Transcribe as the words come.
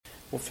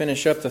We'll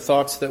finish up the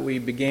thoughts that we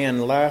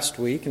began last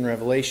week in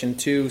Revelation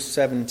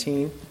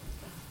 2:17.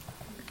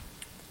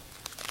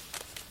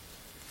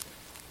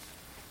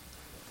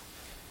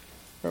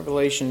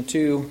 Revelation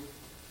 2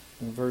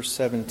 and verse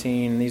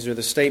 17. These are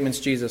the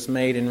statements Jesus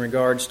made in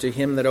regards to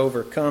him that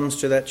overcomes,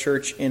 to that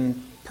church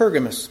in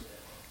Pergamos.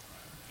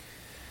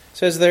 It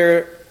says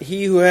there,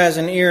 "He who has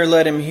an ear,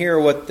 let him hear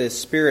what the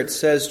Spirit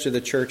says to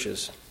the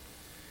churches.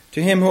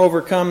 To him who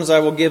overcomes, I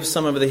will give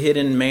some of the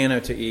hidden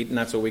manna to eat," and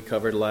that's what we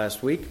covered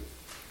last week.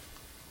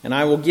 "And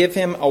I will give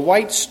him a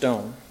white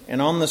stone,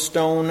 and on the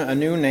stone a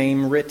new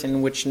name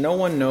written, which no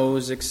one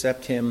knows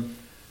except him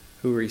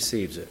who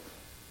receives it."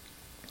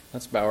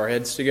 Let's bow our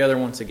heads together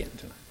once again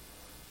tonight.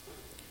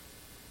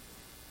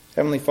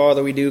 Heavenly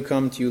Father, we do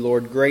come to you,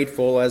 Lord,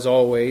 grateful as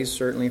always.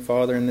 Certainly,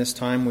 Father, in this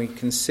time we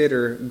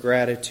consider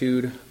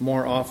gratitude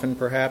more often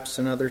perhaps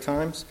than other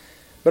times.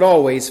 But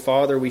always,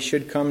 Father, we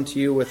should come to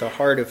you with a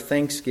heart of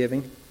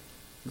thanksgiving.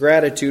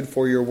 Gratitude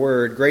for your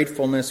word,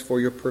 gratefulness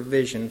for your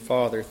provision,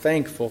 Father.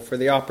 Thankful for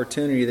the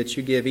opportunity that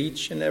you give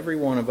each and every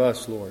one of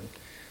us, Lord,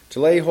 to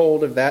lay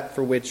hold of that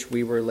for which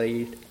we were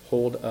laid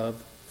hold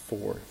of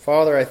for.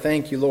 Father, I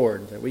thank you,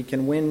 Lord, that we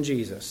can win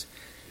Jesus.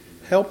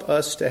 Help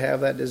us to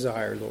have that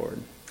desire, Lord.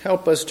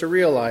 Help us to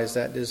realize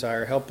that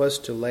desire. Help us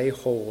to lay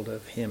hold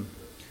of him.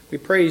 We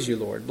praise you,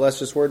 Lord. Bless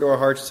this word to our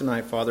hearts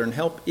tonight, Father, and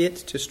help it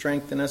to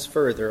strengthen us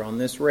further on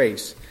this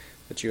race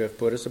that you have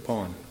put us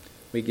upon.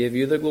 We give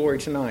you the glory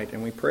tonight,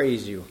 and we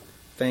praise you.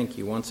 Thank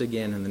you once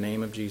again in the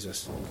name of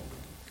Jesus.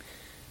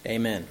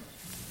 Amen.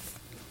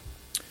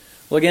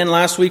 Well, again,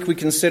 last week we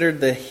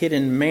considered the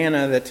hidden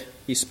manna that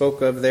he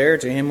spoke of there.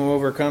 To him who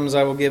overcomes,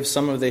 I will give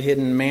some of the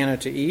hidden manna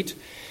to eat.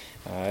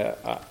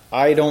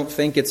 I don't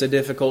think it's a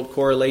difficult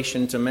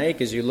correlation to make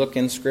as you look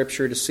in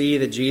Scripture to see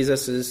that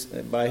Jesus is,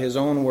 by his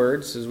own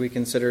words, as we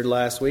considered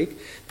last week,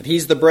 that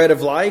he's the bread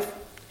of life.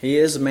 He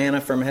is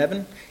manna from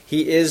heaven.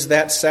 He is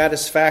that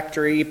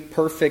satisfactory,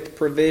 perfect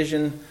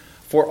provision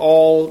for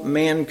all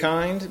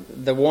mankind,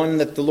 the one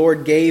that the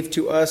Lord gave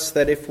to us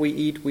that if we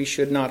eat, we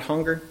should not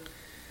hunger.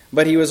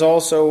 But he was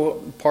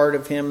also part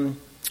of him.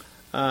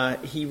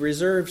 He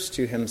reserves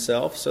to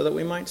himself so that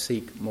we might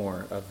seek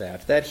more of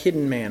that. That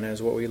hidden manna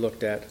is what we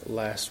looked at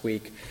last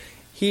week.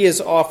 He is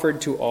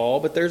offered to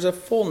all, but there's a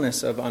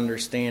fullness of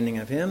understanding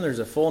of him. There's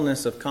a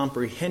fullness of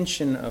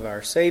comprehension of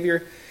our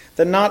Savior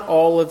that not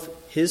all of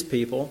his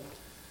people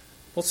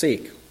will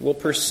seek, will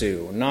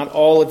pursue. Not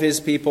all of his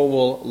people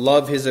will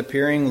love his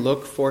appearing,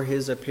 look for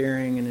his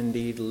appearing, and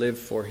indeed live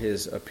for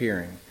his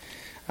appearing.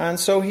 And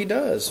so he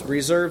does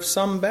reserve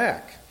some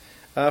back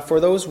for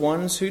those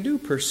ones who do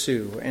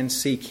pursue and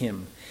seek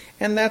him.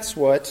 And that's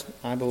what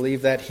I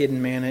believe that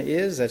hidden manna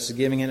is. That's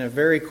giving it a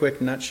very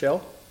quick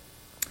nutshell.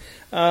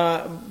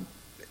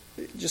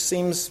 It just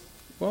seems,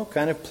 well,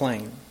 kind of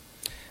plain.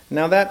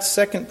 Now that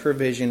second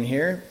provision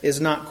here is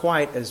not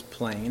quite as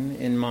plain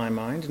in my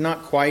mind,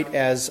 not quite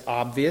as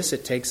obvious.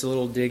 It takes a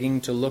little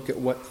digging to look at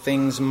what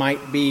things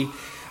might be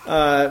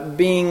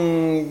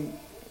being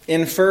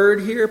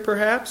inferred here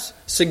perhaps,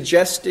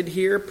 suggested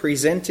here,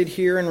 presented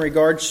here in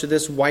regards to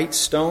this white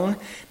stone.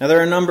 Now there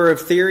are a number of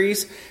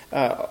theories.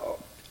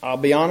 I'll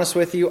be honest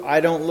with you,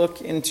 I don't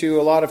look into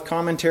a lot of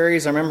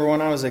commentaries. I remember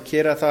when I was a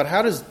kid, I thought,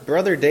 how does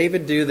Brother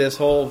David do this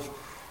whole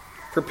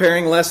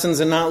preparing lessons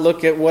and not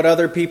look at what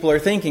other people are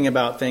thinking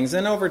about things?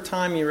 And over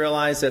time you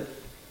realize that,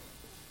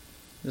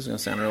 this is going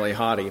to sound really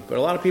haughty, but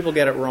a lot of people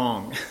get it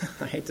wrong.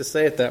 I hate to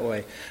say it that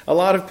way. A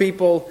lot of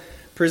people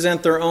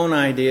present their own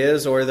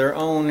ideas or their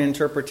own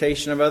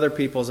interpretation of other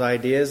people's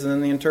ideas and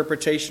then the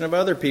interpretation of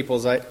other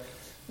people's ideas.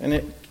 And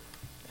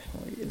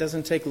it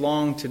doesn't take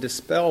long to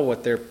dispel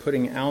what they're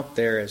putting out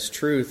there as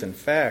truth and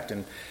fact.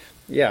 And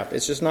yeah,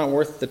 it's just not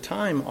worth the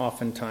time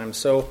oftentimes.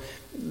 So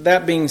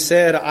that being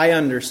said, I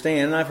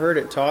understand, and I've heard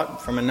it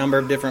taught from a number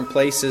of different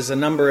places, a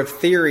number of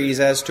theories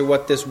as to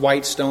what this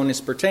white stone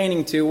is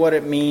pertaining to, what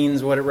it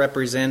means, what it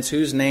represents,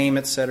 whose name,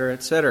 etc.,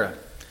 etc.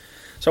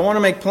 So I want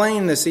to make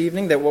plain this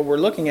evening that what we're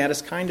looking at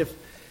is kind of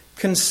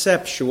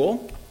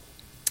conceptual.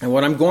 And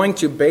what I'm going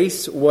to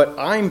base what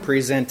I'm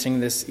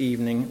presenting this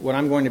evening, what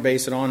I'm going to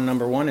base it on,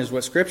 number one, is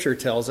what Scripture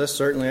tells us.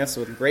 Certainly that's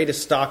the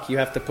greatest stock you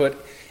have to put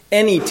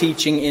any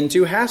teaching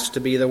into, has to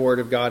be the Word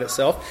of God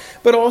itself.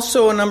 But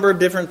also a number of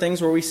different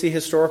things where we see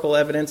historical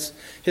evidence,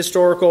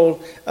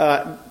 historical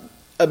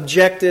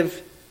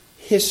objective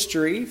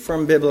history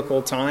from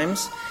biblical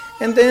times.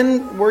 And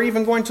then we're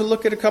even going to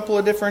look at a couple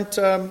of different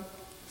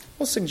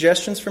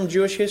suggestions from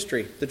Jewish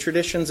history, the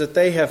traditions that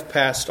they have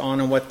passed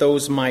on and what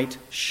those might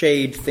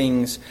shade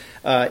things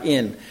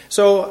in.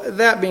 So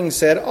that being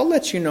said, I'll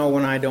let you know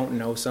when I don't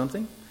know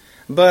something,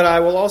 but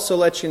I will also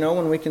let you know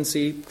when we can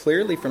see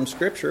clearly from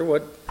Scripture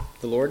what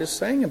the Lord is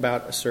saying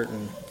about a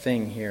certain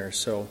thing here.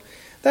 So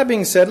that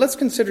being said, let's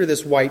consider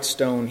this white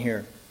stone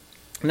here.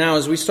 Now,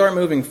 as we start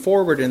moving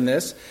forward in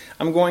this,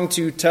 I'm going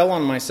to tell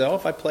on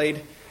myself. I played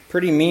a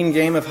pretty mean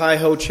game of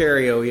Hi-Ho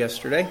Cherry-O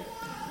yesterday.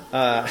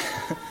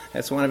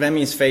 That's one of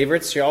Emmy's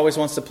favorites. She always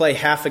wants to play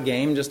half a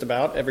game just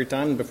about every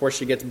time before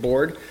she gets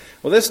bored.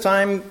 Well, this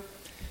time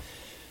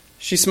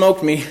She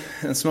smoked me,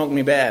 and smoked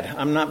me bad.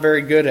 I'm not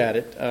very good at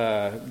it.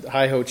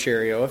 Hi-ho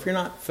Cheerio, if you're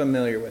not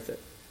familiar with it.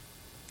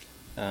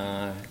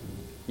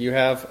 You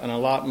have an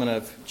allotment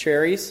of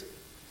cherries,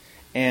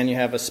 and you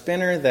have a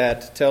spinner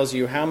that tells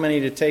you how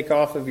many to take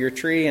off of your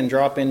tree and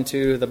drop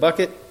into the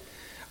bucket,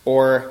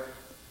 or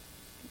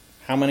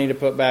how many to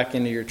put back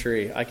into your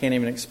tree. I can't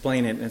even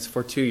explain it, and it's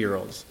for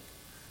 2-year-olds.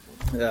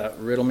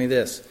 Riddle me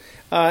this.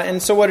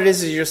 And so what it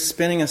is you're just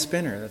spinning a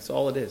spinner. That's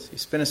all it is. You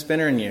spin a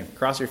spinner and you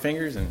cross your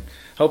fingers and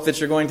hope that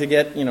you're going to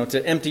get,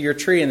 to empty your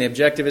tree. And the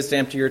objective is to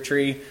empty your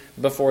tree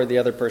before the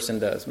other person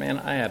does. Man,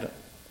 I had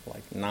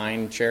like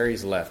 9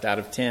 cherries left out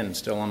of 10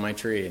 still on my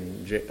tree.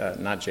 And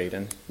not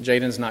Jaden.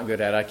 Jaden's not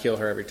good at it. I kill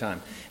her every time.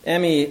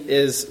 Emmy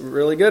is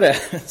really good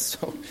at it.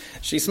 So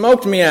she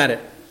smoked me at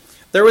it.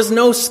 There was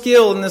no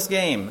skill in this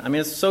game. I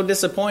mean, it's so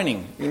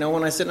disappointing.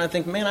 When I sit and I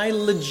think, man, I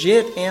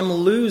legit am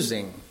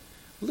losing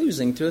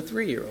to a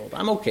 3-year-old.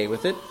 I'm okay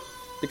with it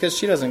because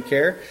she doesn't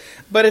care.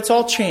 But it's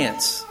all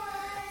chance.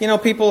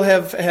 People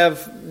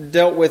have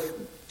dealt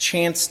with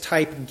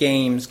chance-type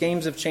games.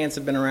 Games of chance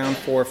have been around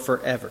for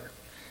forever.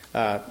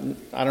 I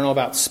don't know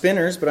about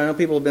spinners, but I know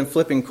people have been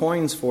flipping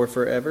coins for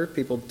forever.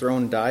 People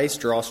throwing dice,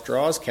 draw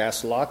straws,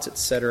 cast lots,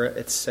 etc.,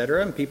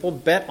 etc. And people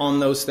bet on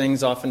those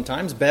things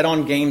oftentimes, bet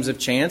on games of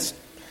chance.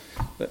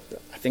 But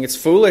I think it's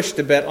foolish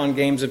to bet on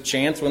games of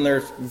chance when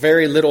there's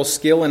very little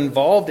skill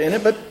involved in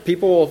it, but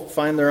people will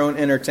find their own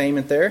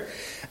entertainment there.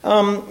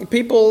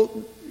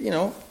 People,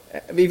 have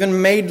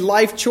even made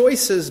life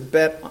choices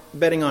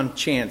betting on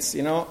chance.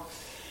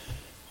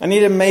 I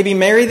need to maybe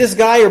marry this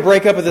guy or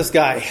break up with this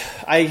guy.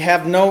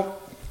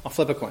 I'll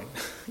flip a coin.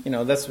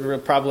 That's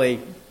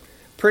probably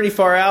pretty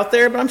far out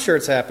there, but I'm sure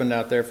it's happened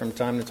out there from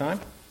time to time.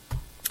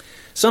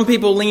 Some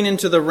people lean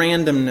into the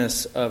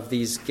randomness of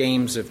these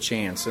games of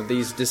chance, of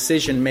these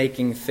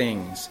decision-making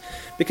things,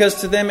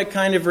 because to them it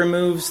kind of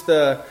removes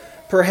it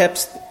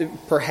removes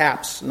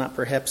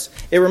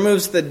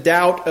the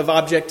doubt of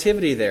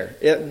objectivity there.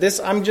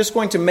 I'm just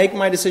going to make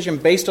my decision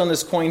based on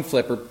this coin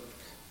flip or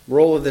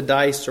roll of the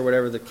dice or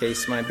whatever the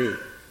case might be.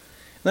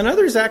 Then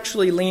others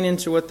actually lean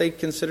into what they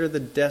consider the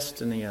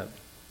destiny of it,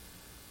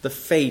 the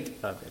fate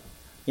of it.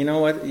 You know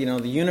what?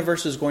 The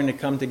universe is going to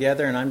come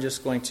together, and I'm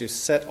just going to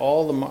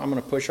I'm going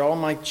to push all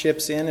my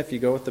chips in. If you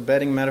go with the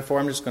betting metaphor,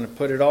 I'm just going to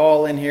put it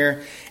all in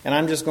here, and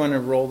I'm just going to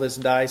roll this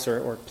dice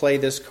or play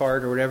this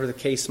card or whatever the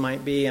case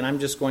might be, and I'm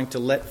just going to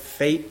let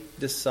fate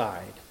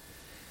decide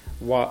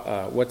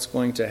what's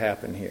going to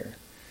happen here.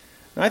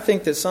 And I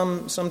think that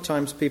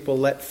sometimes people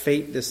let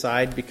fate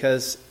decide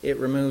because it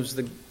removes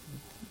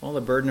all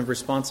the burden of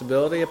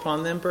responsibility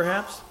upon them,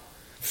 perhaps.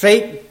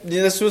 Fate,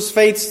 this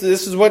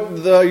is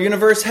what the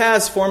universe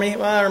has for me.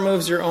 Well, it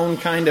removes your own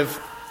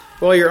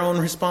your own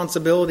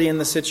responsibility in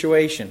the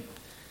situation.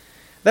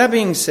 That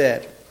being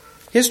said,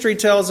 history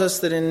tells us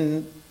that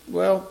in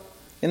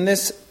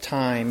this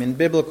time, in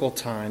biblical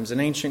times, in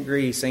ancient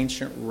Greece,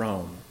 ancient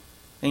Rome,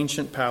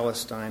 ancient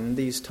Palestine, in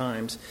these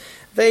times,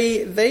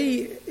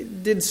 they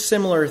did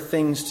similar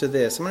things to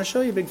this. I'm going to show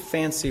you a big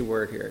fancy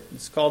word here.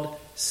 It's called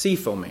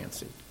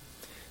Cephomancy.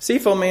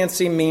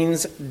 Cephomancy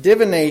means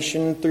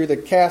divination through the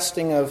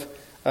casting of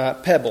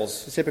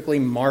pebbles, typically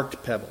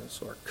marked pebbles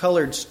or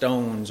colored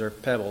stones or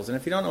pebbles. And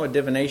if you don't know what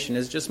divination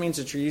is, it just means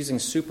that you're using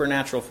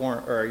supernatural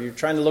form, or you're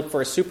trying to look for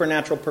a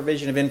supernatural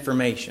provision of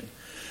information,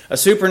 a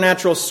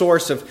supernatural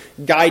source of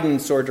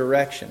guidance or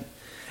direction.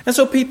 And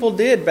so people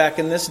did back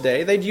in this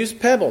day. They'd use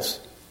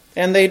pebbles,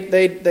 and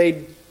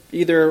they'd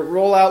either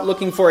roll out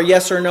looking for a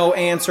yes or no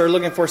answer,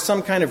 looking for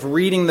some kind of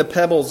reading the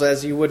pebbles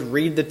as you would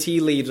read the tea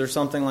leaves or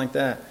something like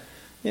that.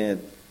 Yeah,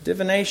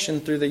 divination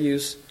through the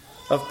use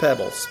of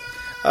pebbles.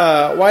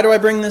 Why do I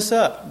bring this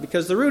up?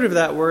 Because the root of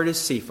that word is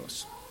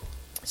Cephos.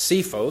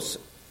 Cephos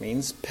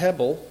means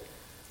pebble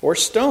or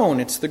stone.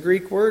 It's the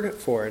Greek word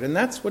for it. And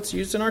that's what's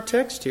used in our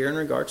text here in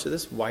regards to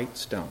this white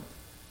stone.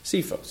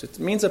 Cephos. It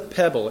means a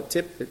pebble. It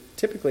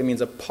typically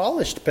means a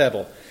polished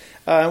pebble.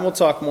 And we'll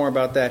talk more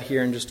about that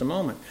here in just a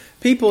moment.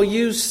 People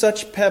use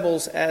such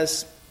pebbles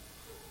as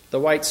the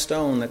white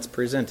stone that's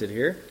presented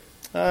here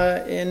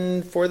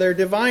for their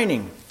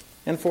divining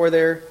and for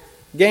their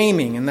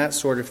gaming and that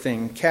sort of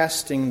thing,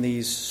 casting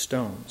these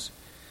stones.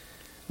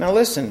 Now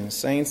listen,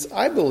 saints,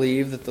 I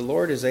believe that the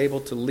Lord is able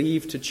to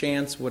leave to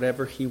chance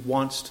whatever He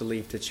wants to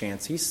leave to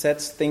chance. He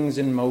sets things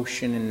in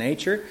motion in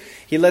nature.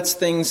 He lets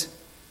things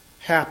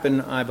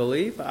happen, I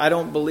believe. I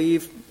don't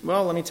believe,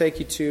 let me take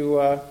you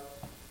to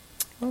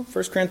 1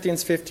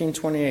 Corinthians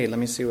 15:28. Let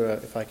me see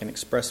if I can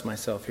express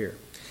myself here.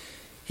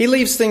 He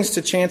leaves things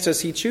to chance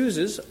as He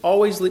chooses,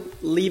 always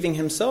leaving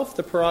Himself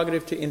the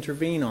prerogative to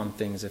intervene on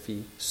things if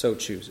He so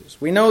chooses.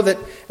 We know that,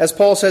 as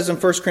Paul says in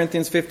 1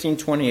 Corinthians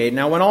 15:28,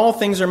 now when all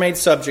things are made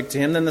subject to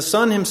Him, then the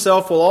Son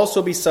Himself will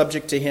also be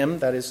subject to Him,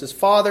 that is His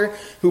Father,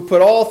 who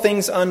put all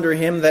things under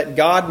Him, that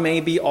God may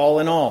be all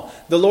in all.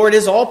 The Lord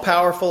is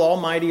all-powerful,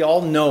 almighty,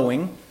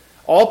 all-knowing,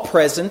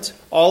 all-present,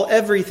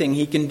 all-everything.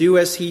 He can do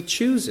as He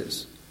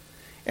chooses.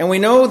 And we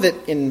know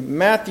that in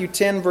Matthew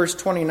 10, verse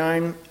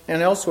 29,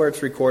 and elsewhere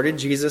it's recorded,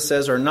 Jesus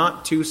says, are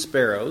not 2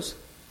 sparrows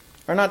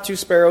Are not 2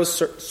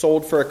 sparrows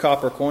sold for a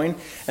copper coin?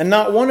 And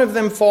not one of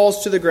them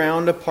falls to the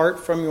ground apart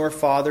from your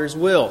Father's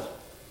will.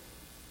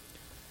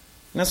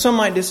 Now, some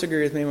might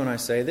disagree with me when I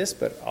say this,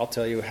 but I'll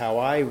tell you how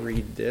I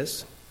read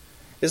this.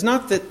 It's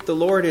not that the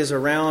Lord is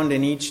around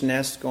in each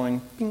nest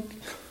going,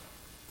 pink,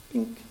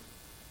 pink,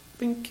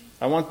 pink.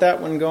 I want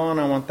that one gone,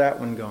 I want that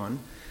one gone.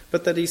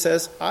 But that he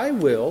says, I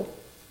will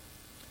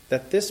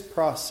that this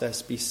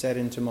process be set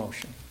into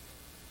motion.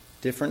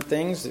 Different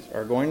things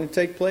are going to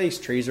take place.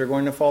 Trees are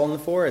going to fall in the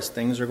forest.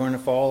 Things are going to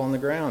fall on the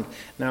ground.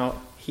 Now,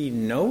 he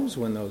knows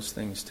when those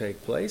things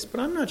take place, but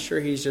I'm not sure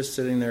he's just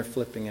sitting there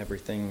flipping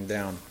everything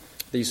down,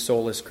 these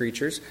soulless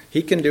creatures.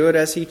 He can do it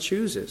as he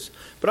chooses.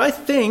 But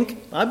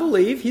I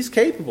believe he's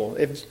capable.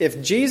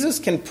 If Jesus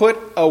can put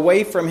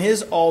away from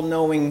his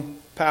all-knowing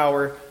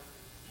power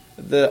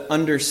the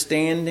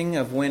understanding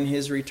of when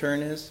his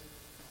return is,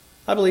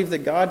 I believe that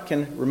God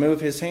can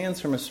remove his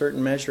hands from a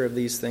certain measure of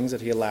these things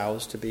that he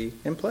allows to be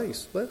in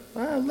place.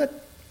 Let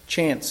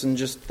chance and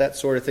just that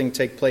sort of thing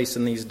take place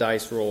in these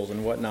dice rolls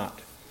and whatnot.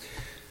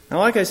 Now,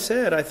 like I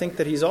said, I think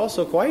that he's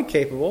also quite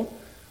capable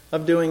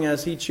of doing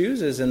as he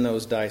chooses in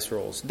those dice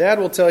rolls. Dad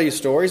will tell you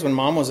stories when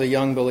Mom was a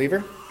young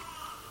believer.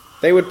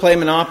 They would play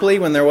Monopoly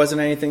when there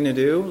wasn't anything to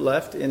do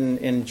left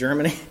in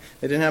Germany.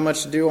 They didn't have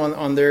much to do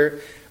on their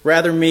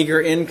rather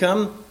meager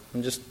income.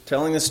 I'm just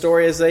telling the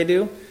story as they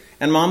do.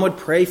 And Mom would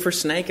pray for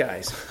snake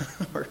eyes,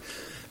 or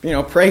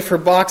pray for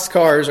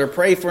boxcars, or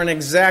pray for an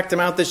exact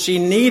amount that she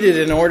needed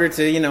in order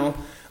to,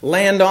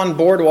 land on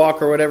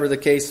boardwalk or whatever the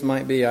case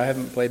might be. I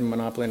haven't played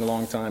Monopoly in a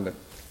long time, but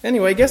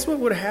anyway, guess what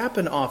would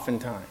happen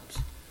oftentimes?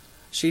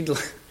 She'd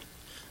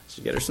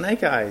get her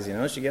snake eyes,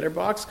 she'd get her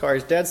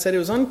boxcars. Dad said it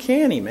was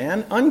uncanny,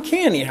 man.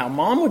 Uncanny how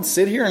Mom would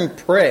sit here and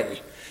pray.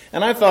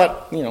 And I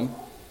thought, it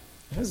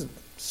was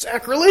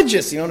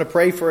sacrilegious, to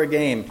pray for a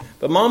game.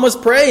 But Mom was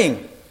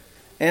praying.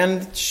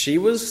 And she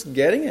was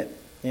getting it,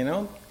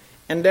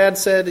 And Dad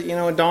said,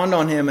 it dawned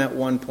on him at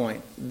one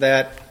point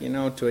that,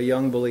 to a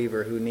young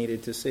believer who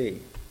needed to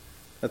see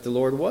that the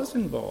Lord was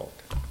involved,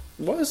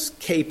 was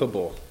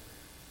capable.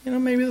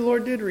 Maybe the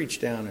Lord did reach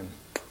down and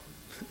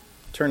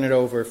turn it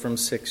over from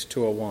 6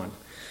 to a 1.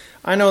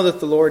 I know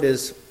that the Lord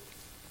is,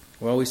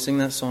 we sing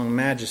that song,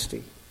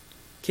 Majesty,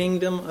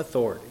 Kingdom,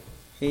 Authority.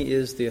 He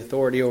is the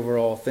authority over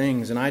all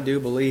things, and I do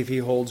believe he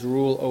holds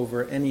rule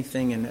over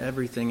anything and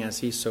everything as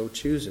he so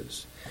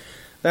chooses.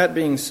 That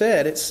being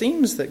said, it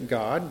seems that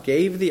God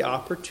gave the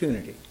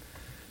opportunity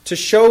to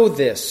show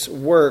this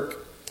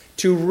work,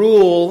 to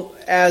rule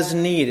as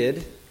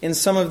needed in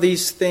some of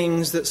these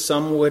things that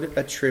some would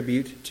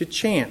attribute to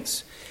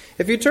chance.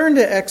 If you turn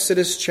to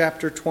Exodus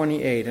chapter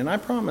 28, and I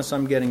promise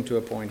I'm getting to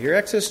a point here.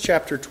 Exodus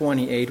chapter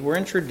 28, we're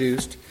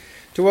introduced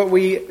to what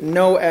we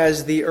know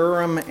as the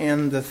Urim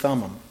and the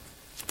Thummim.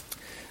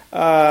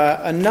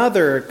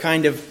 Another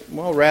kind of,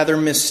 rather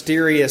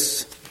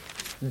mysterious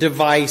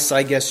device,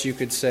 I guess you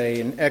could say,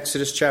 in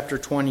Exodus chapter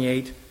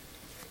 28,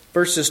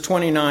 verses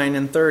 29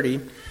 and 30.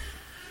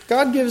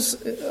 God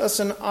gives us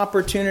an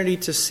opportunity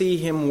to see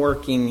him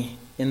working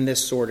in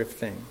this sort of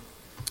thing.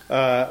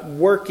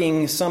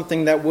 Working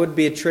something that would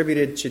be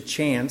attributed to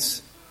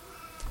chance,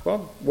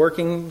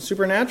 working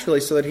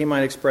supernaturally so that he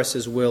might express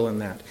his will in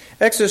that.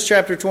 Exodus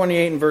chapter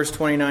 28 and verse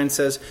 29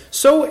 says,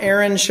 So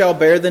Aaron shall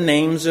bear the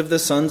names of the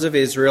sons of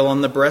Israel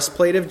on the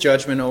breastplate of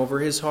judgment over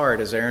his heart.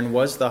 As Aaron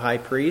was the high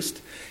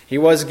priest, he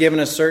was given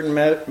a certain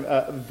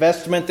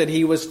vestment that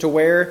he was to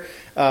wear,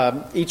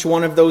 each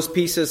one of those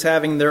pieces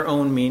having their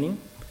own meaning.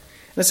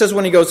 And it says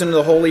when he goes into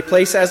the holy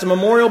place, as a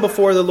memorial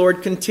before the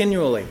Lord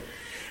continually.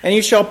 And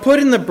you shall put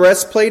in the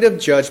breastplate of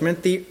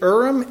judgment the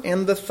Urim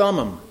and the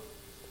Thummim.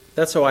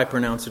 That's how I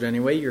pronounce it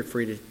anyway. You're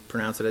free to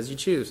pronounce it as you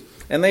choose.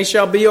 And they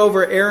shall be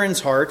over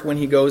Aaron's heart when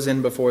he goes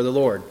in before the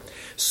Lord.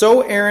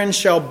 So Aaron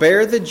shall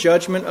bear the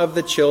judgment of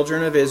the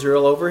children of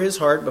Israel over his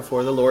heart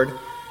before the Lord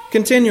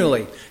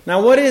continually.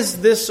 Now, what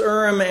is this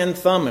Urim and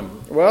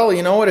Thummim? Well,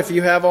 you know what? If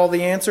you have all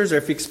the answers, or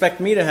if you expect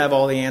me to have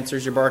all the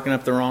answers, you're barking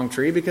up the wrong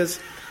tree, because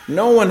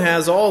no one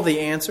has all the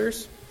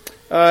answers.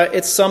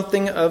 It's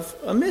something of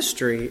a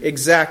mystery,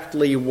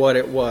 exactly what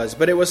it was.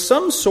 But it was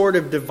some sort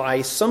of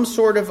device, some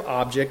sort of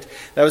object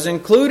that was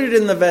included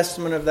in the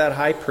vestment of that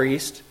high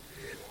priest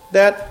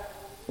that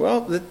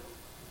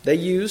they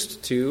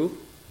used to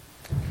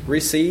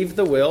receive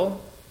the will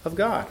of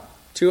God,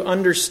 to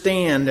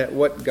understand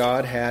what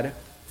God had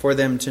for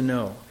them to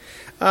know.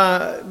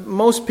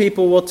 Most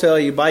people will tell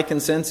you, by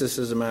consensus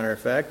as a matter of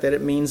fact, that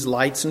it means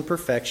lights and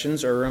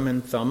perfections, Urim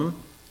and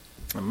Thummim.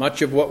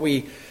 Much of what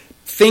we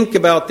think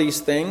about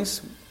these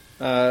things,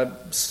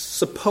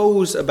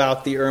 suppose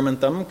about the Urim and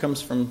Thummim,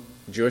 comes from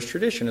Jewish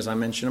tradition, as I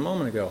mentioned a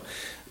moment ago.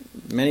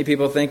 Many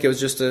people think it was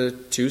just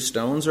two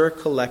stones or a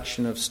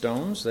collection of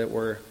stones that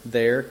were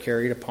there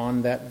carried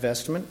upon that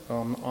vestment,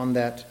 on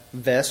that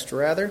vest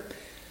rather.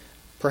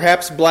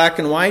 Perhaps black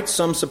and white.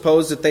 Some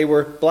suppose that they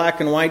were black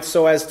and white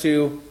so as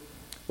to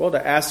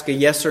ask a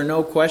yes or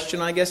no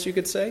question, I guess you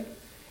could say.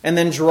 And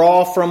then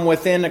draw from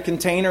within a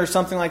container or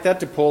something like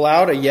that to pull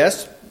out a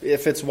yes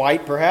if it's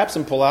white perhaps,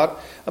 and pull out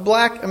a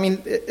black. I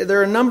mean, there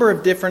are a number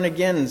of different,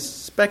 again,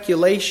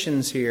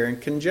 speculations here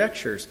and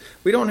conjectures.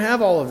 We don't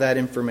have all of that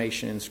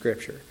information in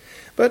Scripture.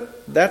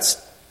 But that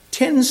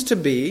tends to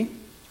be,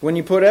 when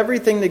you put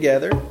everything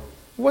together,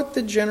 what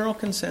the general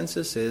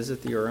consensus is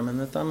that the Urim and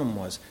the Thummim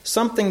was.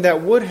 Something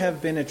that would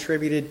have been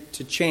attributed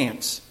to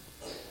chance,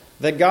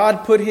 that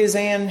God put his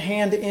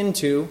hand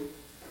into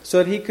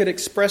so that he could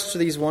express to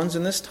these ones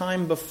in this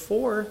time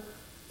before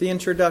the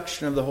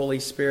introduction of the Holy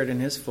Spirit in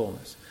his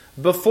fullness.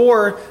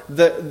 Before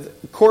the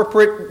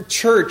corporate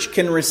church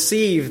can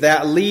receive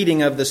that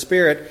leading of the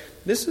Spirit,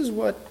 this is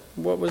what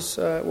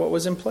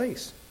was in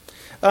place.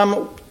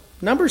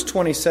 Numbers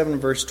 27,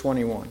 verse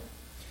 21,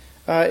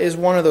 is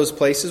one of those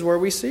places where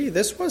we see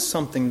this was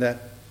something that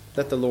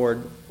the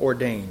Lord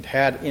ordained,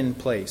 had in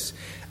place.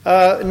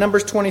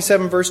 Numbers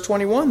 27, verse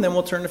 21, then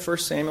we'll turn to 1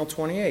 Samuel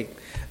 28.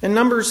 In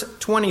Numbers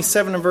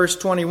 27 and verse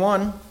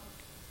 21,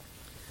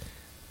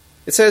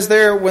 it says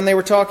there, when they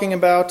were talking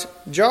about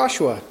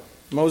Joshua,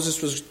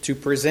 Moses was to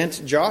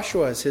present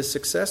Joshua as his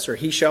successor.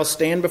 He shall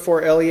stand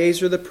before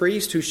Eleazar the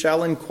priest, who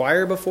shall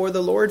inquire before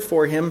the Lord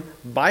for him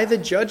by the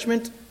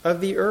judgment of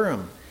the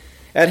Urim.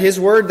 At his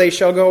word they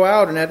shall go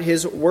out, and at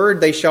his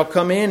word they shall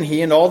come in,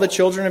 he and all the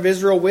children of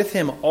Israel with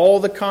him, all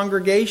the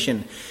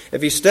congregation.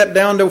 If you step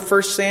down to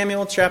 1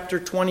 Samuel chapter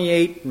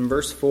 28 and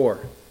verse 4.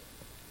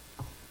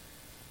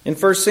 In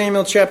 1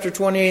 Samuel chapter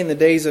 28, in the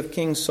days of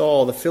King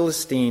Saul, the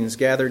Philistines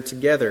gathered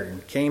together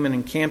and came and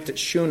encamped at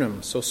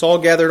Shunem. So Saul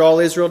gathered all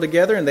Israel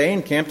together, and they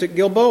encamped at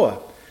Gilboa.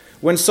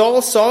 When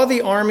Saul saw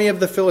the army of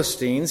the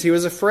Philistines, he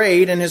was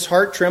afraid, and his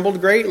heart trembled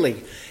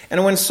greatly.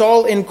 And when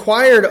Saul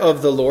inquired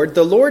of the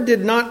Lord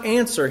did not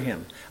answer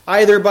him,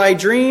 either by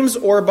dreams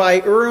or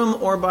by Urim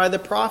or by the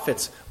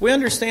prophets. We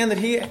understand that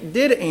he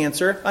did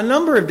answer a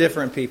number of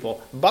different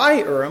people, by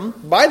Urim,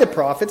 by the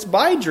prophets,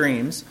 by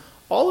dreams,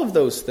 all of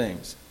those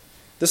things.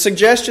 The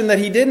suggestion that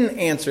he didn't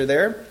answer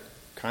there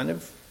kind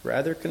of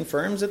rather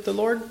confirms that the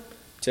Lord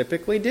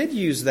typically did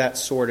use that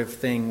sort of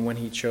thing when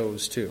he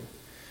chose to.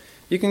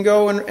 You can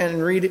go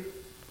and read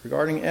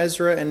regarding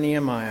Ezra and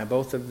Nehemiah.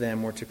 Both of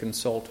them were to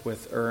consult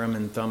with Urim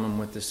and Thummim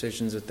with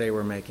decisions that they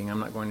were making. I'm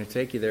not going to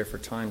take you there for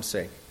time's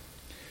sake.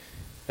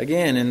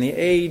 Again, in the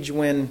age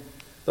when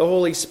the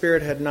Holy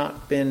Spirit had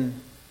not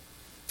been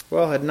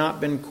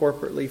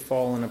corporately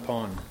fallen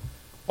upon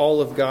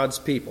all of God's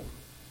people,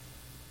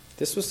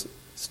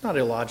 it's not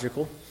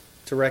illogical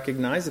to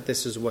recognize that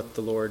this is what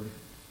the Lord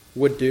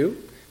would do.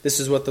 This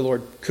is what the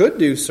Lord could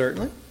do,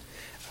 certainly.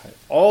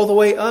 All the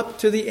way up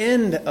to the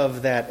end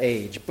of that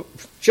age,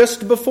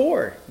 just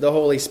before the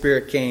Holy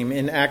Spirit came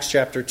in Acts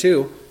chapter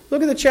 2.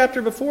 Look at the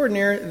chapter before,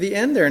 near the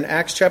end there in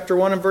Acts chapter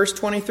 1 and verse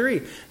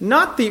 23.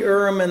 Not the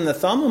Urim and the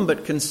Thummim,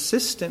 but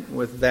consistent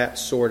with that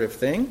sort of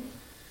thing.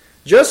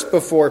 Just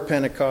before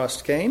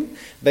Pentecost came,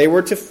 they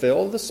were to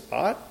fill the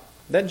spot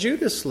that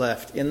Judas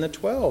left in the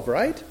 12,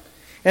 right?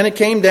 And it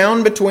came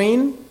down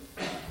between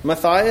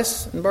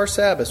Matthias and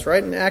Barsabbas,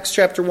 right? In Acts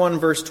chapter 1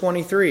 verse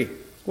 23.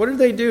 What did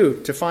they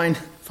do to find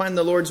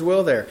the Lord's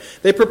will there?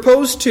 They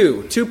proposed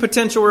two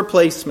potential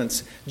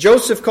replacements.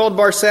 Joseph called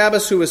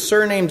Barsabbas, who was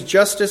surnamed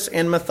Justus,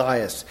 and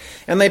Matthias.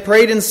 And they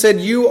prayed and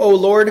said, "You, O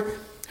Lord,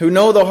 who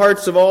know the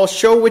hearts of all,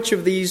 show which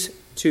of these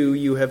two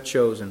you have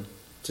chosen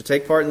to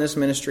take part in this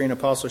ministry and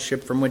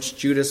apostleship from which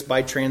Judas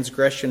by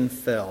transgression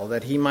fell,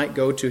 that he might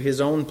go to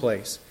his own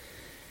place."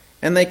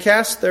 And they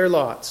cast their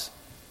lots,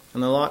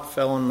 and the lot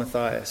fell on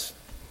Matthias,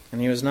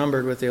 and he was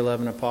numbered with the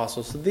 11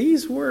 apostles. So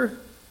these were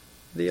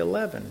the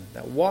 11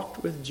 that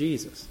walked with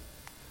Jesus.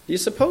 Do you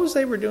suppose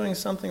they were doing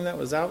something that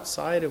was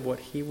outside of what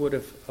he would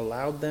have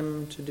allowed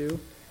them to do?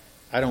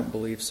 I don't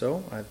believe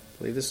so. I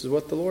believe this is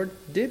what the Lord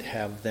did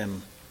have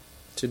them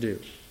to do.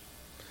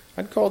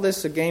 I'd call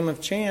this a game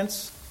of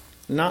chance,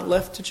 not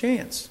left to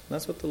chance.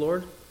 That's what the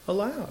Lord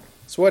allowed.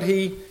 It's what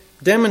he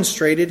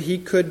demonstrated he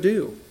could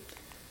do.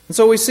 And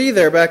so we see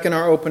there back in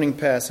our opening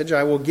passage,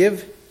 I will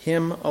give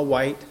him a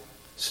white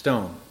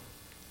stone.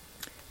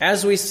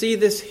 As we see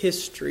this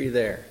history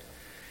there,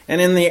 and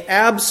in the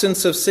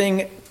absence of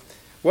seeing,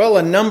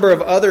 a number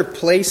of other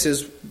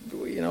places,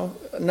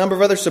 a number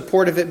of other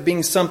support of it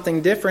being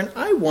something different,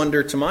 I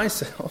wonder to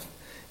myself,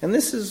 and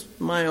this is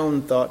my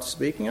own thought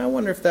speaking, I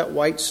wonder if that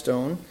white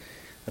stone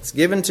that's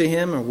given to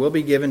him or will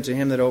be given to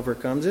him that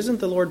overcomes, isn't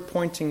the Lord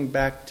pointing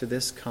back to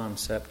this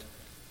concept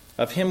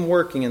of him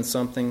working in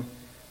something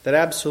that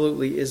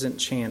absolutely isn't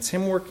chance,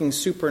 him working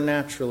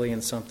supernaturally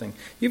in something.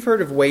 You've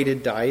heard of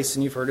weighted dice,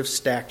 and you've heard of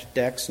stacked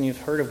decks, and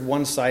you've heard of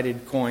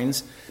one-sided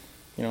coins.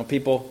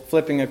 People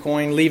flipping a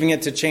coin, leaving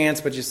it to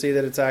chance, but you see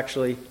that it's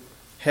actually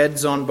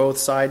heads on both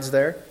sides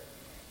there.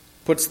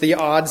 Puts the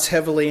odds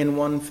heavily in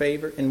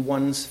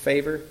one's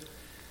favor.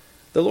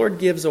 The Lord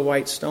gives a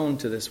white stone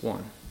to this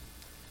one.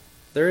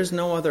 There is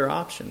no other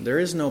option. There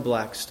is no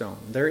black stone.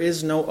 There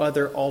is no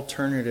other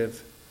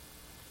alternative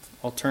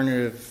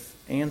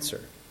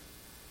answer.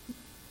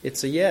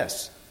 It's a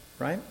yes,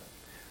 right?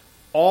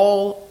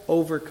 All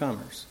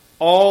overcomers.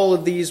 All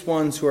of these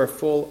ones who are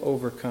full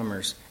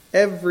overcomers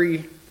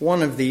Every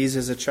one of these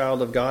is a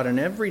child of God, and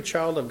every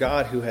child of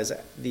God who has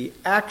the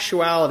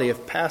actuality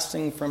of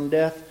passing from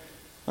death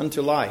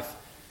unto life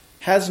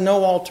has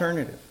no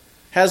alternative,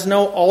 has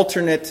no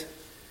alternate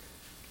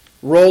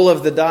roll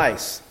of the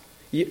dice.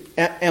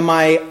 Am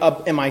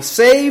I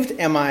saved?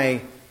 Am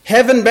I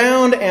heaven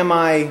bound? Am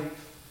I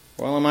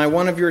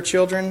one of your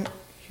children?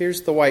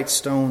 Here's the white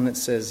stone that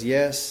says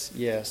yes,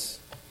 yes,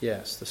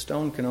 yes. The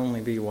stone can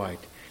only be white.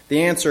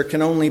 The answer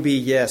can only be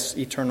yes,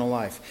 eternal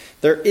life.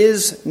 There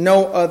is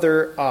no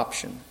other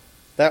option.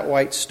 That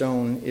white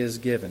stone is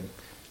given.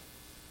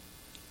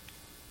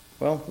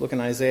 Well, look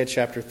in Isaiah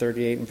chapter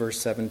 38 and verse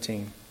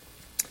 17.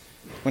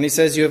 When he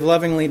says, "You have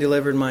lovingly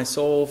delivered my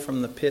soul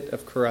from the pit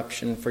of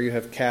corruption, for you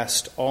have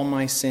cast all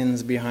my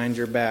sins behind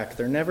your back.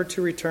 They're never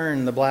to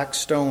return. The black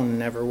stone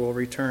never will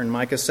return."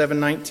 Micah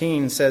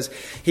 7:19 says,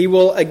 "He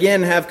will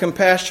again have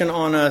compassion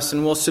on us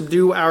and will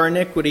subdue our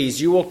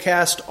iniquities. You will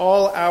cast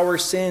all our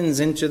sins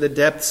into the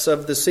depths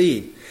of the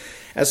sea.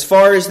 As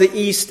far as the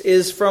east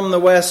is from the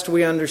west,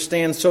 we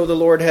understand, so the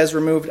Lord has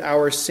removed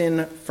our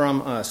sin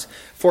from us.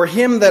 For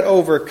him that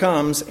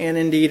overcomes, and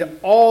indeed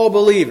all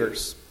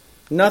believers,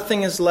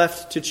 nothing is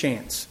left to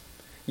chance."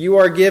 You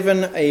are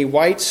given a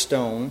white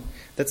stone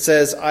that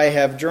says, "I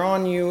have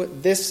drawn you.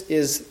 This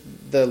is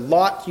the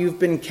lot you've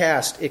been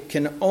cast." It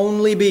can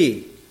only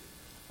be,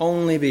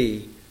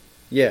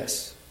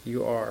 yes,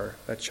 you are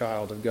a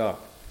child of God.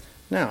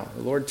 Now,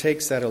 the Lord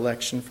takes that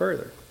election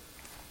further.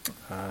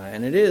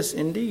 And it is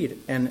indeed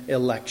an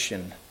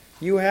election.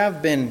 You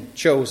have been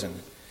chosen.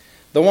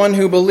 The one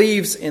who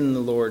believes in the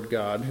Lord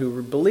God,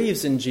 who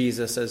believes in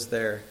Jesus as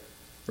their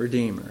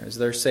Redeemer, as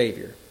their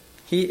Savior.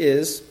 She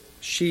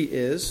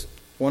is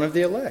one of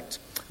the elect.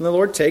 And the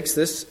Lord takes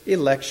this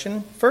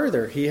election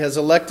further. He has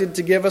elected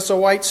to give us a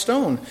white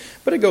stone.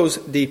 But it goes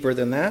deeper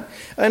than that.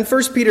 In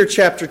 1 Peter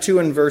chapter 2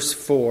 and verse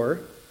 4,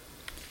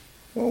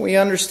 we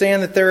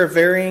understand that there are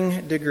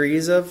varying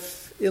degrees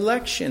of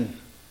election.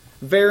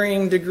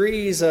 Varying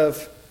degrees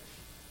of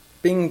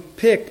being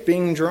picked,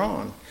 being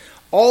drawn.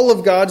 All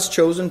of God's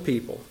chosen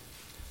people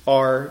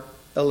are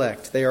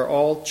elect. They are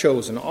all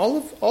chosen.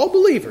 All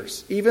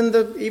believers, even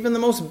the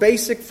most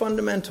basic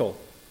fundamental,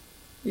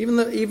 even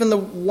the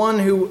one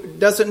who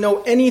doesn't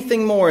know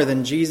anything more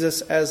than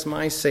Jesus as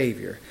my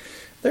Savior.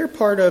 They're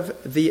part of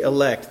the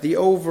elect, the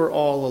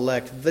overall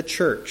elect, the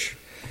church.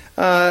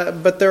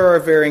 But there are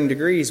varying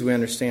degrees, we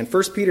understand.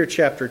 1 Peter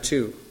chapter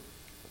 2,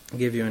 I'll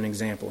give you an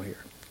example here.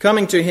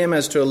 "Coming to him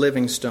as to a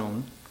living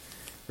stone,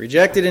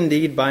 rejected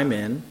indeed by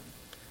men,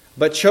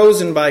 but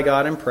chosen by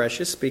God and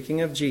precious."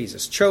 Speaking of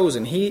Jesus,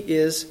 chosen. He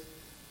is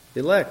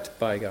elect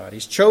by God.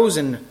 He's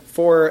chosen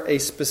for a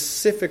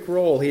specific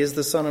role. He is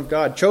the Son of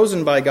God,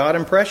 chosen by God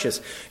and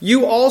precious.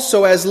 "You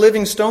also as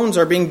living stones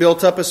are being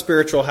built up a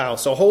spiritual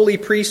house, a holy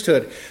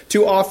priesthood,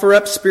 to offer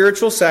up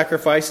spiritual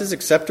sacrifices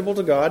acceptable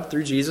to God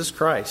through Jesus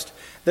Christ.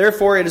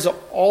 Therefore it is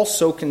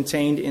also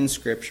contained in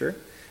Scripture,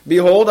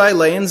 'Behold, I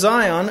lay in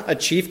Zion a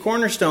chief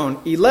cornerstone,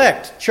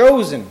 elect,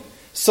 chosen,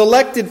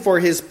 selected for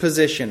his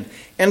position,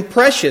 and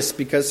precious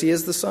because he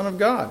is the Son of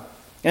God.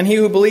 And he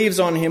who believes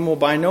on him will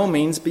by no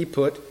means be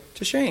put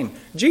to shame.'"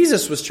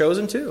 Jesus was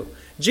chosen too.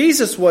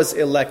 Jesus was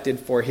elected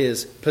for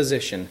his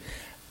position.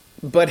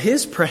 But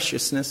his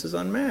preciousness is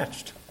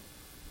unmatched.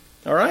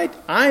 All right?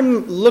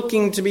 I'm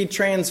looking to be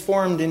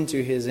transformed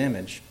into his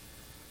image.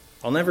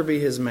 I'll never be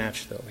his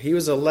match, though. He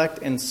was elect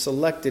and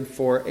selected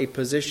for a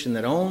position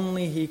that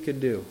only he could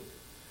do.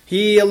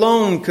 He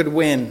alone could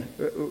win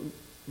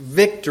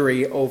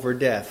victory over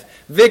death,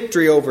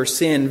 victory over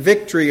sin,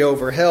 victory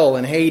over hell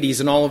and Hades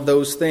and all of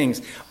those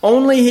things.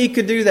 Only he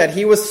could do that.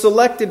 He was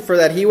selected for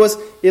that. He was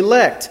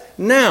elect.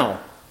 Now,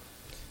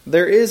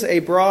 there is a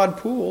broad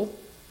pool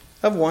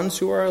of ones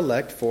who are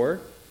elect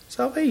for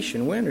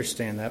salvation. We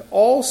understand that.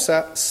 All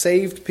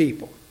saved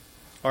people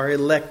are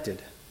elected,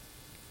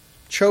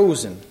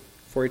 chosen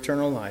for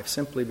eternal life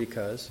simply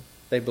because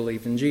they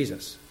believe in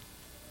Jesus.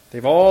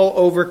 They've all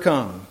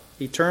overcome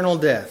eternal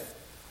death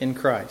in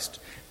Christ.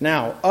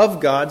 Now, of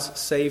God's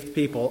saved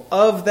people,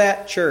 of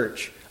that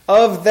church,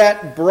 of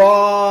that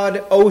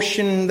broad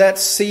ocean, that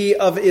sea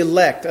of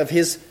elect, of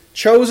his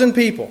chosen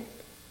people,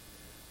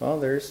 well,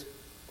 there's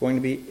going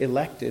to be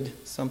elected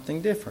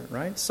something different,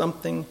 right?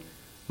 Something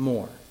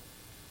more.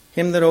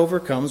 Him that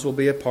overcomes will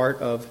be a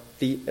part of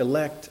the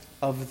elect,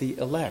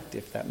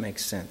 if that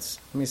makes sense.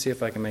 Let me see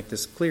if I can make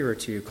this clearer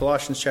to you.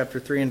 Colossians chapter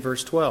 3 and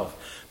verse 12.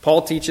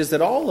 Paul teaches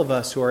that all of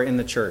us who are in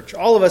the church,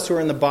 all of us who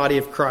are in the body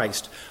of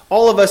Christ,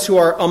 all of us who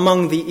are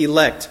among the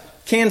elect,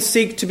 can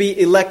seek to be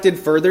elected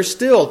further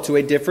still to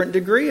a different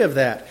degree of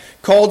that,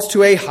 called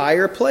to a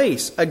higher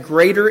place, a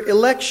greater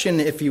election,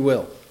 if you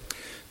will.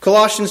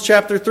 Colossians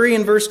chapter 3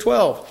 and verse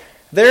 12.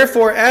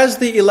 "Therefore, as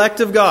the elect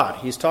of God,"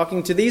 he's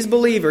talking to these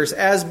believers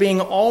as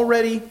being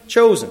already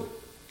chosen,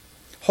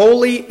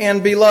 "holy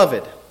and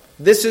beloved."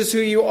 This is who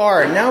you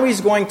are. Now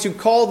he's going to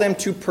call them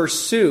to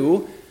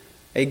pursue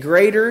a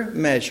greater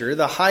measure,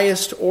 the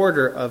highest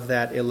order of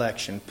that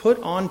election. "Put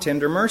on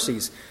tender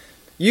mercies."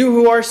 You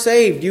who are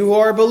saved, you who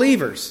are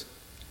believers.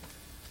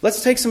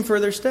 Let's take some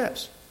further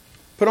steps.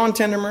 Put on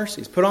tender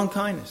mercies. Put on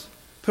kindness.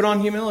 Put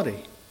on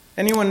humility.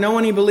 Anyone know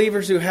any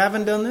believers who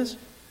haven't done this?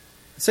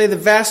 I'd say the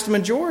vast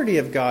majority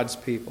of God's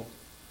people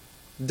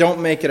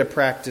don't make it a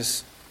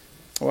practice,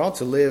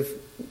 to live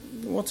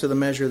to the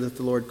measure that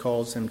the Lord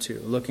calls them to,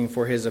 looking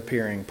for His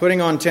appearing.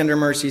 Putting on tender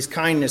mercies,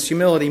 kindness,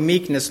 humility,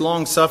 meekness,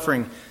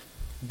 long-suffering,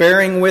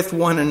 bearing with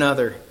one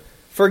another,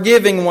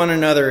 forgiving one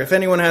another if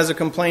anyone has a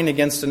complaint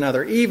against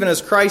another, even as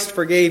Christ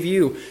forgave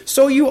you,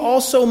 so you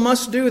also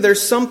must do.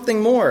 There's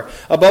something more.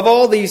 Above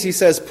all these, he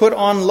says, put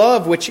on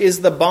love, which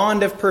is the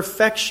bond of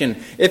perfection.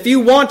 If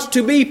you want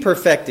to be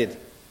perfected,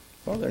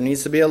 there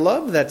needs to be a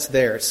love that's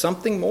there. It's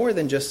something more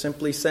than just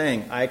simply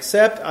saying, I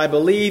accept, I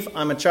believe,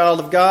 I'm a child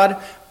of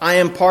God, I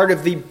am part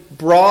of the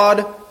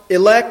broad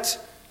elect,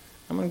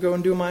 I'm going to go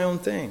and do my own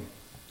thing.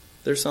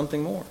 There's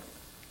something more.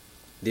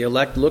 The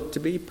elect look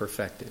to be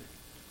perfected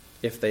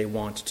if they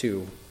want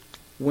to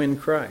win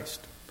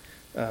Christ.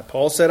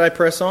 Paul said, I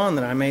press on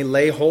that I may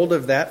lay hold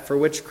of that for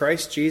which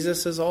Christ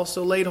Jesus has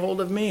also laid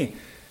hold of me.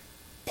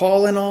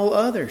 Paul and all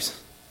others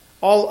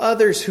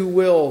who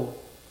will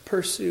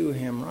pursue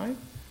him, right?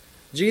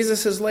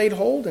 Jesus has laid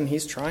hold and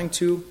he's trying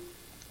to,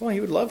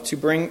 he would love to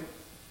bring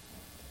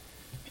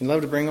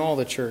all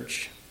the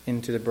church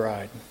into the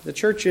bride. The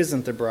church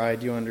isn't the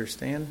bride, you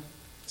understand?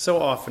 So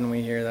often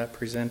we hear that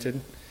presented.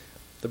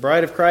 The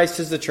bride of Christ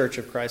is the church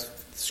of Christ.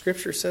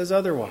 Scripture says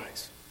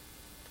otherwise.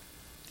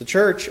 The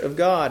church of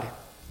God,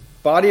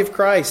 body of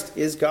Christ,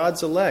 is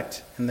God's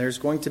elect. And there's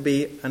going to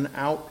be an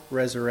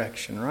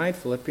out-resurrection, right?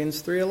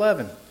 Philippians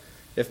 3:11.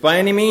 If by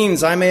any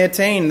means I may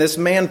attain, this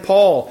man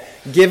Paul,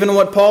 given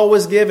what Paul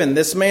was given,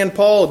 this man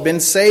Paul had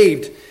been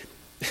saved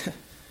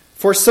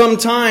for some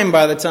time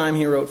by the time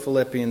he wrote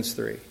Philippians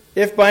 3.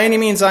 If by any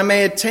means I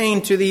may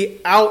attain to the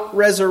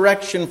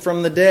out-resurrection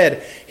from the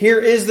dead. Here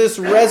is this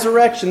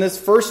resurrection, this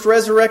first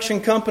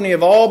resurrection company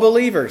of all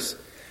believers.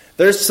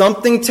 There's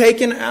something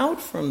taken out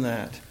from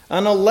that.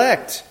 An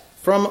elect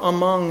from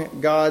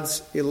among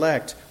God's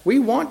elect. We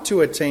want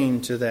to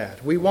attain to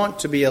that. We want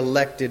to be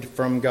elected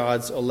from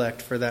God's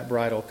elect for that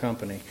bridal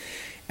company.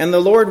 And the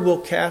Lord will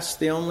cast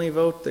the only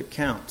vote that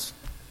counts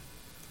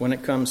when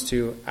it comes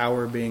to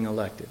our being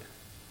elected.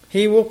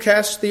 He will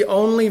cast the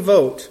only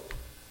vote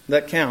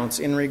that counts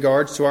in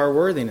regards to our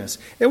worthiness.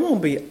 It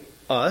won't be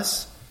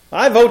us.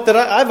 I vote that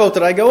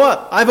I go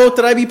up. I vote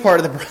that I be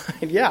part of the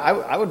bride. Yeah,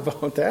 I would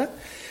vote that.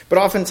 But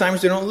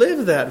oftentimes we don't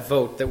live that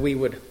vote that we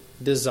would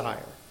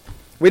desire.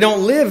 We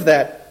don't live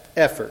that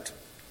effort.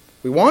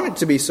 We want it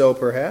to be so,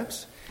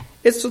 perhaps.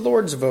 It's the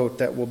Lord's vote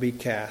that will be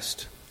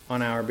cast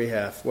on our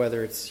behalf,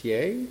 whether it's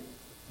yea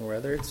or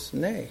whether it's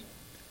nay.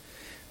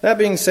 That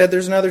being said,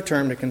 there's another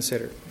term to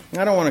consider.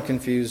 I don't want to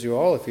confuse you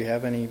all. If you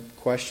have any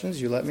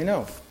questions, you let me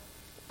know.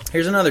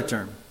 Here's another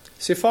term,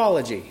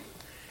 psephology.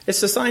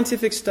 It's the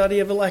scientific study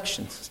of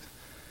elections.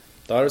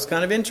 Thought it was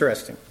kind of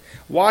interesting.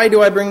 Why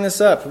do I bring this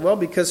up? Well,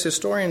 because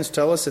historians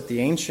tell us that the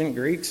ancient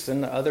Greeks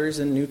and others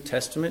in New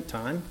Testament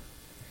time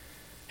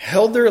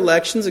held their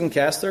elections and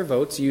cast their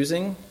votes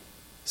using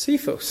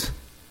psephos,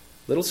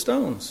 little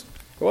stones.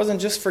 It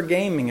wasn't just for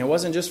gaming. It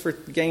wasn't just for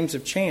games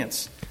of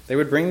chance. They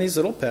would bring these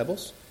little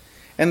pebbles,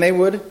 and they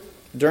would,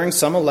 during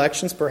some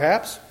elections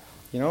perhaps,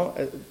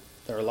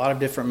 there are a lot of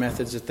different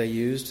methods that they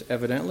used,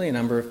 evidently. A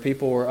number of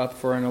people were up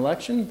for an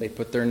election. They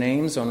put their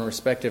names on a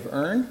respective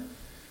urn.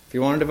 If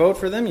you wanted to vote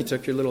for them, you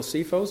took your little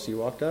psephos, you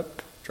walked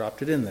up,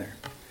 dropped it in there.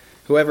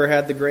 Whoever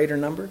had the greater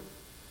number,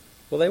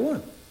 they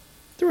won.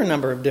 There were a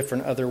number of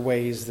different other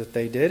ways that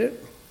they did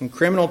it. In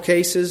criminal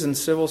cases and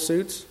civil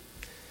suits,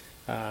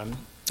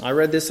 I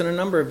read this in a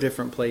number of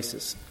different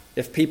places.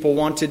 If people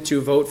wanted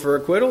to vote for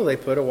acquittal, they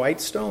put a white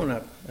stone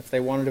up. If they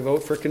wanted to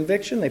vote for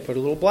conviction, they put a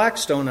little black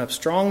stone up.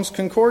 Strong's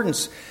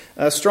Concordance.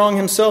 Strong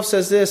himself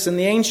says this, in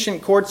the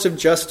ancient courts of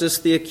justice,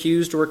 the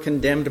accused were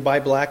condemned by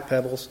black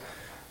pebbles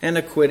and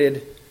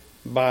acquitted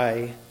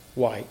by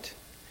white.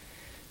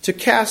 To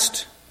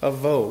cast a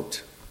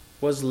vote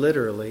was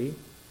literally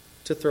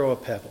to throw a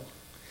pebble.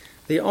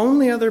 The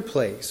only other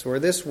place where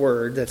this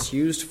word that's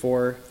used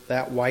for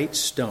that white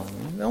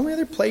stone, the only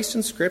other place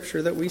in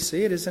Scripture that we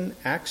see it is in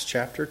Acts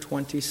chapter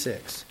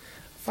 26.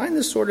 I find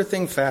this sort of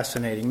thing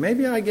fascinating.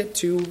 Maybe I get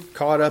too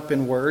caught up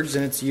in words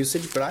and its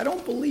usage, but I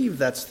don't believe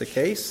that's the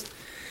case.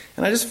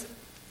 And I just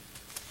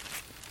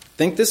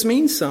think this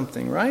means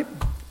something, right?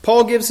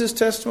 Paul gives his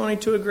testimony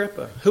to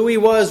Agrippa. Who he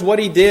was, what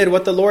he did,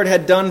 what the Lord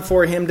had done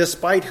for him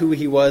despite who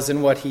he was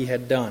and what he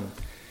had done.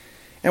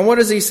 And what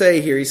does he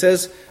say here? He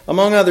says,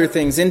 among other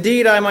things,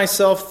 indeed I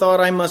myself thought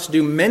I must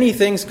do many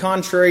things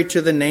contrary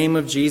to the name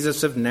of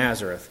Jesus of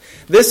Nazareth.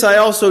 This I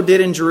also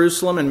did in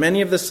Jerusalem, and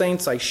many of the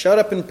saints I shut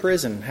up in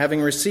prison,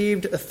 having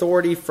received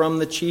authority from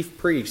the chief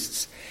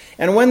priests.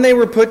 And when they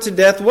were put to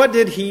death, what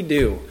did he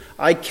do?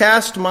 I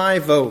cast my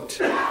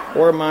vote,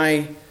 or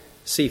my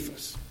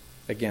psephos,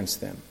 against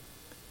them.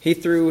 He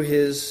threw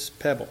his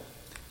pebble.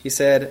 He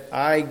said,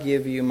 I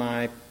give you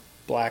my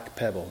black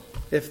pebble,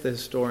 if the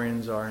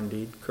historians are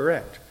indeed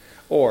correct.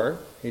 Or,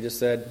 he just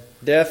said,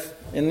 death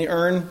in the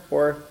urn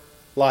or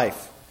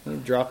life.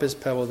 He'd drop his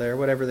pebble there,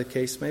 whatever the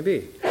case may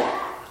be.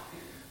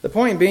 The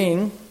point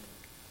being,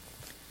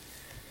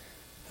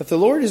 But the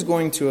Lord is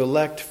going to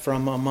elect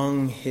from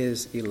among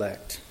his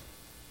elect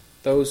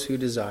those who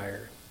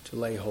desire to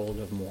lay hold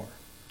of more.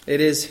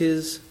 It is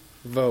his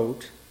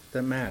vote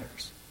that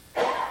matters.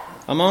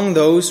 Among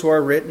those who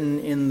are written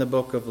in the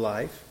book of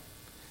life,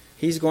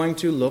 he's going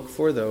to look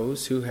for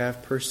those who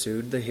have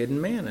pursued the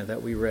hidden manna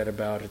that we read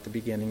about at the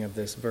beginning of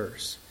this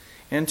verse.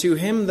 And to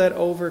him that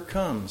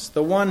overcomes,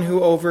 the one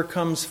who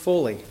overcomes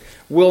fully,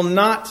 will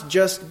not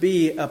just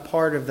be a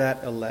part of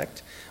that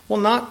elect, will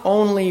not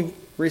only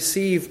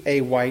receive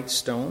a white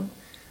stone,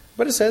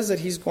 but it says that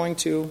he's going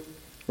to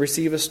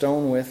receive a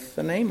stone with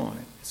a name on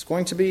it. It's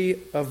going to be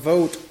a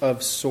vote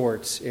of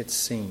sorts, it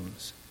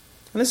seems.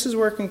 And this is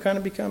where it can kind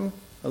of become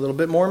a little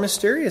bit more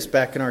mysterious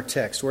back in our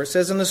text, where it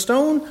says, on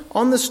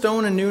the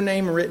stone a new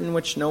name written,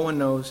 which no one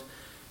knows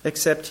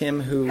except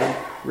him who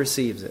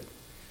receives it.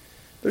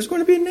 There's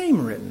going to be a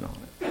name written on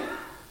it.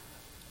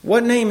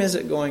 What name is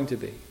it going to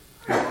be?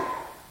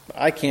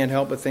 I can't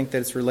help but think that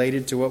it's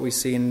related to what we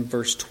see in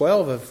verse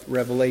 12 of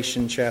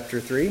Revelation chapter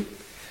 3,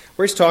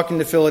 where he's talking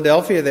to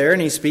Philadelphia there,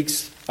 and he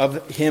speaks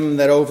of him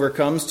that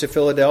overcomes to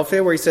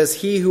Philadelphia, where he says,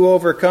 he who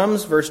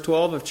overcomes, verse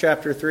 12 of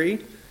chapter 3,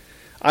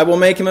 I will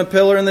make him a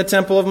pillar in the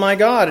temple of my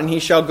God, and he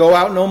shall go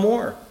out no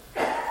more.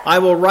 I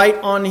will write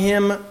on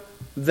him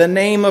the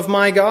name of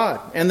my God,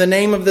 and the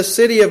name of the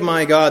city of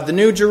my God, the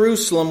new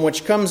Jerusalem,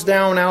 which comes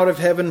down out of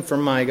heaven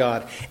from my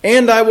God.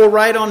 And I will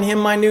write on him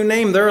my new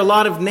name. There are a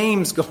lot of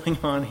names going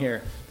on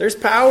here. There's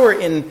power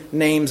in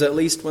names, at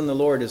least when the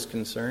Lord is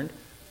concerned,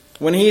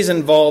 when he's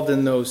involved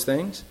in those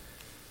things.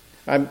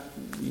 You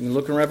can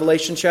look in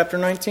Revelation chapter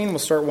 19. We'll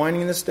start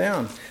winding this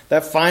down.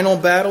 That final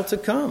battle to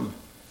come.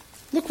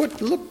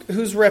 Look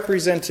who's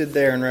represented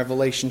there in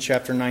Revelation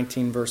chapter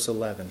 19, verse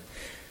 11.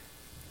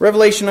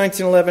 Revelation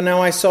 19:11,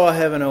 now I saw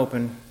heaven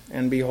open,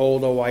 and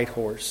behold, a white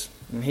horse.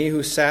 And he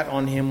who sat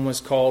on him was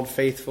called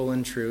Faithful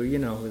and True. You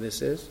know who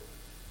this is.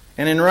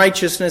 And in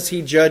righteousness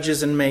he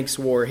judges and makes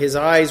war. His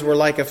eyes were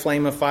like a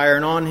flame of fire,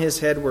 and on his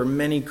head were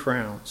many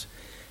crowns.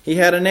 He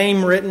had a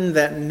name written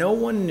that no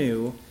one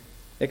knew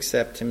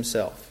except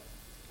himself.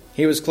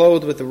 He was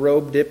clothed with a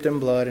robe dipped in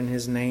blood, and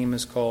his name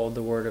is called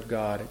the Word of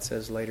God. It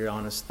says later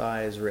on his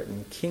thigh is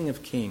written, King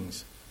of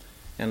Kings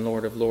and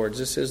Lord of Lords.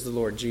 This is the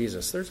Lord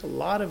Jesus. There's a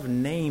lot of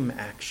name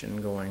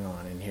action going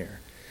on in here.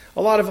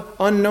 A lot of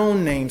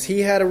unknown names. He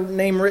had a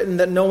name written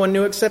that no one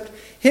knew except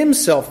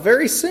himself.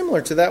 Very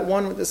similar to that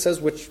one that says,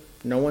 which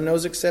no one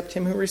knows except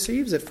him who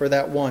receives it, for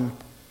that one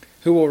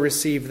who will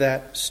receive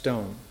that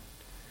stone.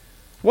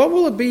 What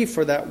will it be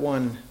for that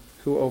one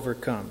who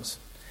overcomes?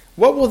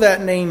 What will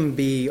that name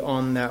be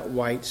on that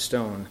white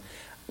stone?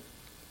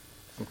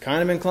 I'm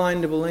kind of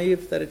inclined to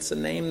believe that it's a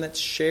name that's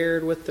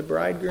shared with the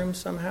bridegroom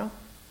somehow.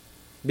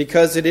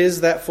 Because it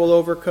is that full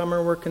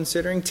overcomer we're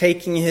considering,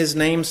 taking his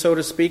name, so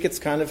to speak. It's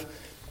kind of,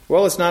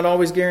 well, it's not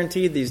always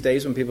guaranteed these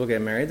days when people get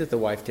married that the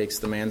wife takes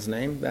the man's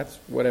name. That's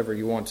whatever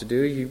you want to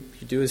do. You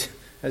do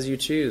as you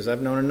choose.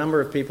 I've known a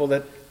number of people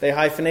that they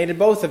hyphenated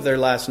both of their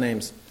last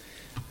names.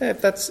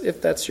 If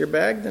that's your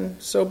bag, then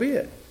so be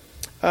it.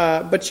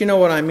 But you know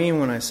what I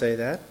mean when I say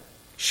that.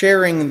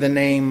 Sharing the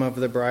name of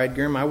the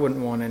bridegroom. I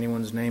wouldn't want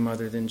anyone's name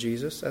other than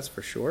Jesus, that's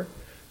for sure.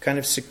 Kind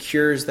of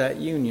secures that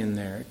union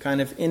there. It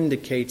kind of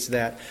indicates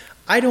that.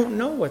 I don't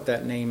know what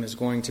that name is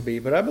going to be,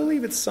 but I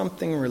believe it's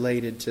something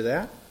related to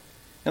that.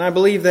 And I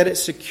believe that it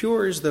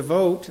secures the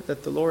vote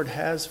that the Lord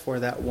has for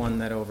that one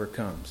that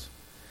overcomes.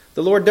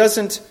 The Lord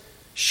doesn't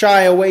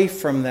shy away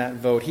from that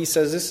vote. He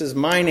says, this is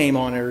my name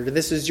on it, or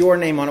this is your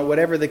name on it,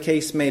 whatever the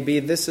case may be.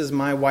 This is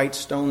my white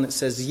stone that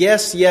says,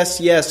 yes,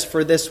 yes, yes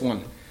for this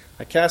one.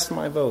 I cast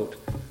my vote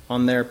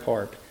on their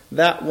part.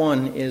 That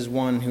one is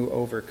one who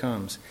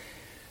overcomes.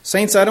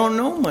 Saints, I don't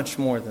know much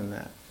more than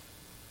that.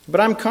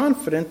 But I'm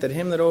confident that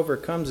him that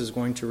overcomes is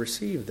going to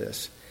receive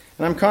this.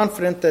 And I'm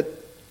confident that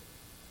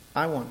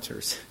I want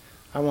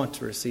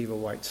to receive a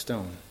white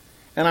stone.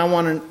 And I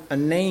want a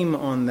name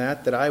on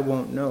that I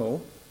won't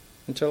know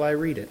until I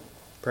read it.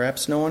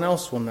 Perhaps no one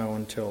else will know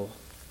until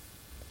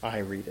I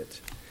read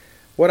it.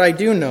 What I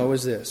do know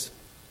is this.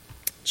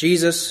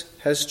 Jesus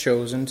has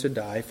chosen to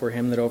die for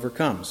him that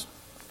overcomes.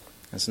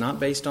 It's not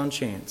based on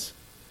chance.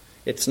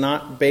 It's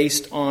not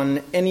based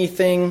on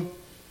anything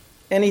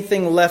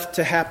left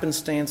to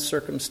happenstance,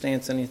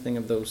 circumstance, anything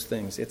of those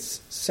things.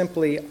 It's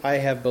simply, I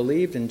have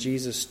believed and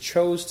Jesus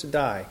chose to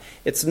die.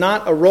 It's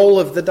not a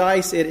roll of the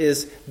dice. It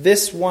is,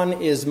 this one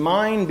is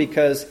mine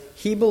because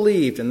he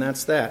believed, and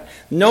that's that.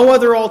 No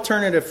other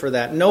alternative for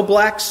that. No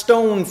black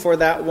stone for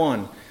that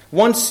one.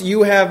 Once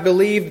you have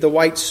believed, the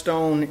white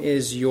stone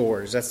is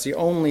yours. That's the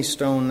only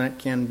stone that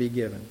can be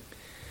given.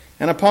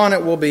 And upon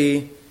it will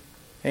be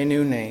a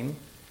new name.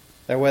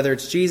 That whether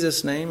it's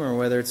Jesus' name or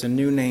whether it's a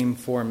new name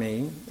for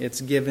me, it's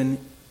given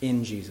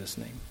in Jesus'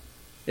 name.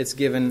 It's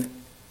given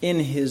in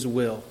his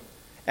will,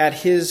 at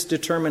his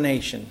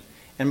determination,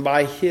 and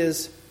by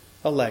his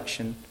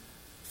election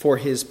for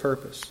his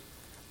purpose.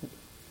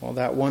 Well,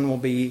 that one will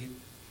be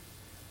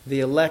the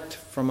elect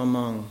from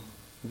among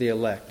the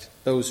elect,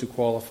 those who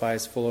qualify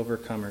as full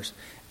overcomers.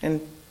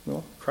 And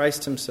well,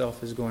 Christ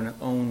himself is going to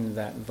own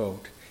that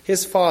vote.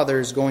 his Father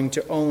is going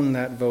to own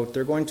that vote.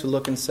 They're going to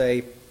look and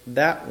say,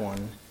 that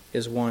one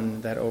is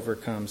one that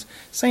overcomes.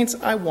 Saints,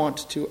 I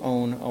want to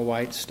own a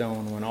white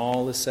stone when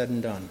all is said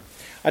and done.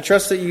 I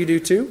trust that you do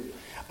too.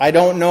 I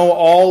don't know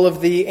all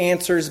of the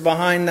answers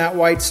behind that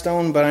white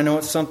stone, but I know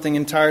it's something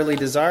entirely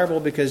desirable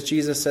because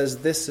Jesus says,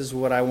 this is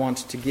what I want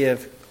to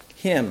give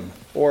him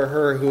or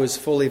her who is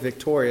fully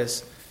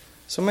victorious.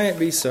 So may it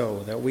be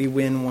so that we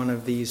win one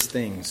of these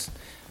things.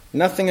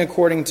 Nothing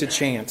according to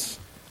chance,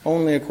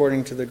 only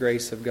according to the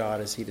grace of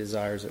God as he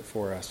desires it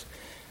for us.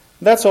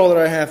 That's all that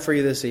I have for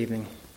you this evening.